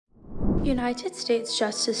United States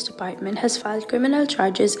Justice Department has filed criminal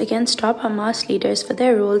charges against top Hamas leaders for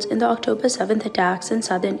their roles in the October 7th attacks in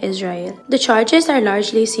southern Israel. The charges are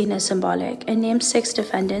largely seen as symbolic and name 6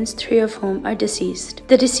 defendants, 3 of whom are deceased.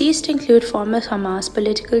 The deceased include former Hamas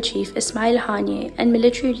political chief Ismail Haniyeh and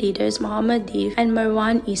military leaders Mohammed, Deif and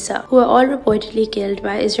Marwan Issa, who were all reportedly killed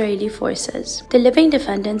by Israeli forces. The living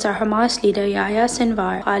defendants are Hamas leader Yahya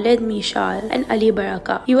Sinwar, Khaled Meshaal and Ali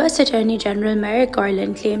Baraka. U.S. Attorney General Merrick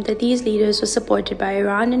Garland claimed that these leaders were supported by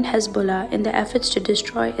Iran and Hezbollah in their efforts to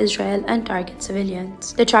destroy Israel and target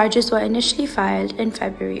civilians. The charges were initially filed in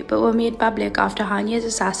February but were made public after Haniyeh's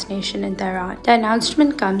assassination in Tehran. The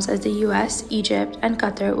announcement comes as the US, Egypt, and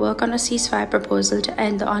Qatar work on a ceasefire proposal to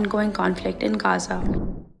end the ongoing conflict in Gaza.